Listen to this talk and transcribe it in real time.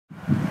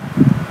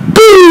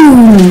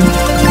Hello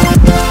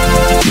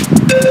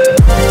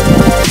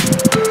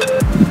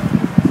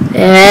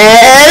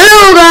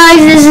guys,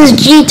 this is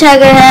G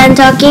Tiger Hand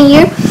talking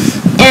here,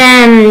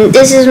 and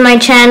this is my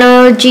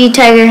channel G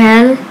Tiger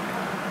Hand,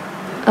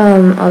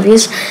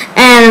 obvious.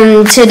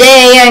 And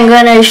today I'm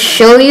gonna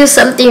show you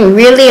something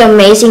really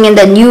amazing in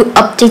the new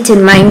update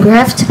in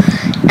Minecraft.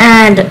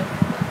 And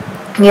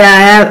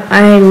yeah,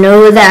 I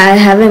know that I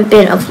haven't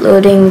been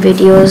uploading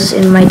videos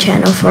in my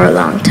channel for a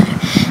long time,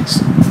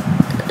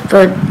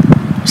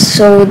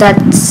 so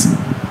that's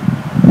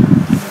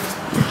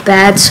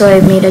bad, so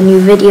I made a new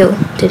video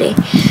today.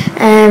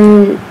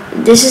 And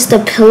this is the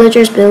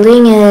Pillagers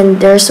building, and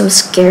there are some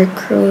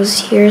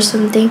scarecrows here or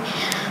something.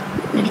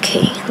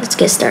 Okay, let's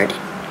get started.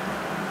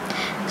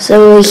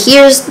 So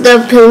here's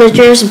the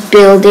Pillagers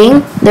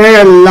building. There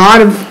are a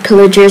lot of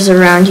Pillagers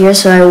around here,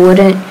 so I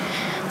wouldn't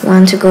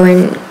want to go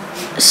in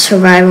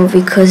survival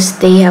because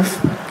they have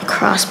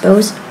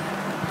crossbows.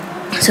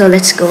 So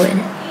let's go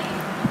in.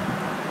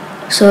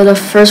 So the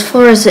first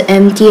floor is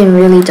empty and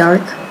really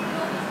dark.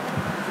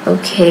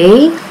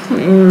 Okay,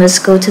 let's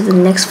go to the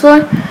next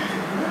floor.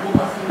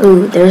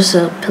 Oh, there's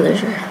a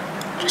pillager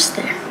just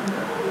there.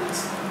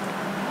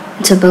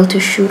 It's about to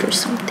shoot or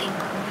something.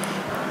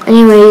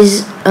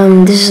 Anyways,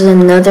 this is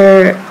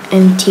another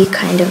empty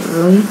kind of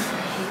room,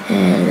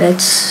 and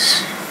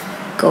let's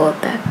go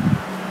up back.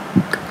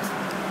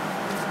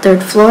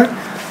 Third floor.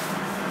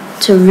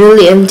 It's a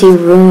really empty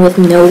room with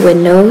no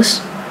windows,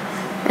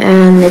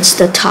 and it's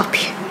the top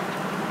here.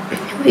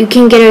 You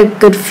can get a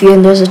good view,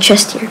 and there's a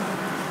chest here.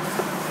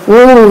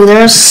 Whoa,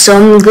 there are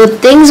some good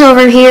things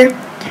over here.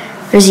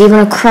 There's even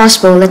a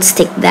crossbow. Let's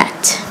take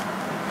that.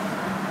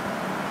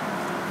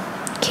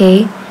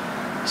 Okay,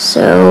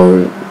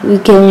 so we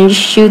can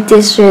shoot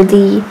this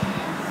really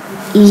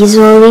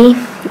easily,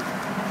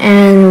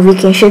 and we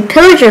can shoot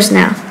pillagers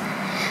now.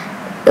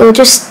 It'll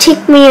just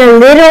take me a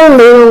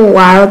little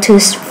while to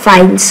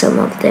find some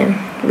of them,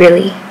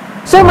 really.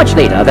 So much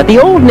later that the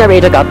old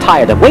narrator got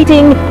tired of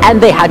waiting, and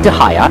they had to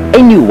hire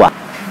a new one.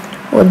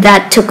 Well,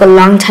 that took a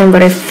long time,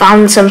 but I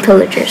found some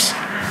pillagers.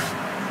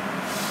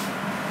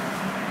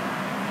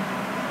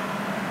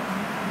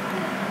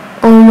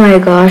 Oh my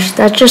gosh,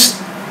 that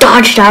just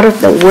dodged out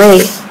of the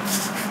way.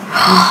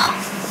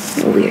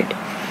 Weird.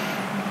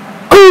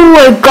 Oh,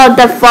 I got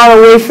that far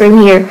away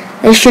from here.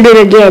 Let's shoot it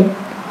again.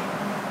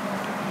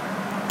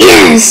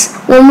 Yes!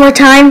 One more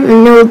time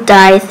and it'll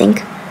die, I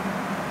think.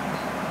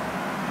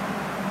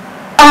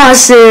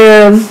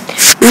 Awesome!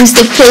 Who's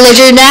the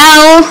pillager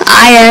now?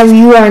 I am,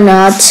 you are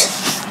not.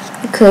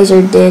 Because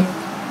you're dead.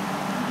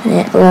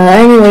 Yeah, well,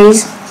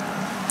 anyways,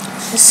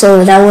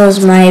 so that was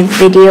my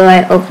video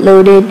I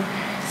uploaded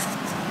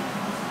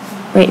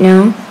right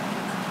now,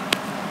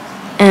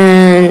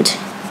 and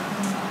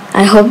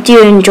I hope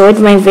you enjoyed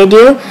my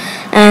video,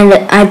 and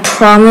I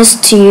promise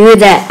to you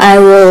that I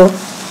will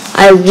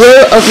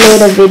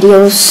upload a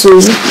video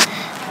soon.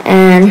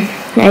 And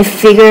I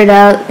figured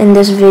out in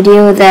this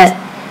video that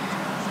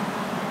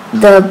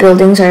the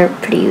buildings are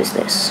pretty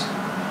useless.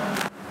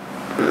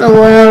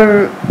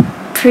 Well,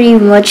 pretty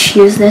much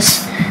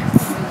useless,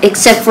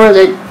 except for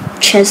the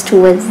chest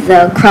with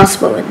the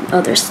crossbow and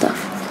other stuff.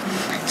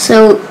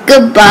 So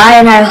goodbye,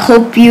 and I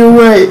hope you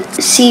will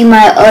see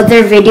my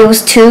other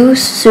videos too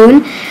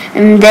soon.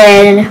 And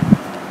then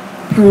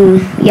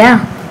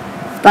yeah,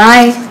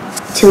 bye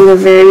till the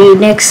very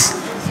next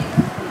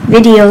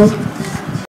video.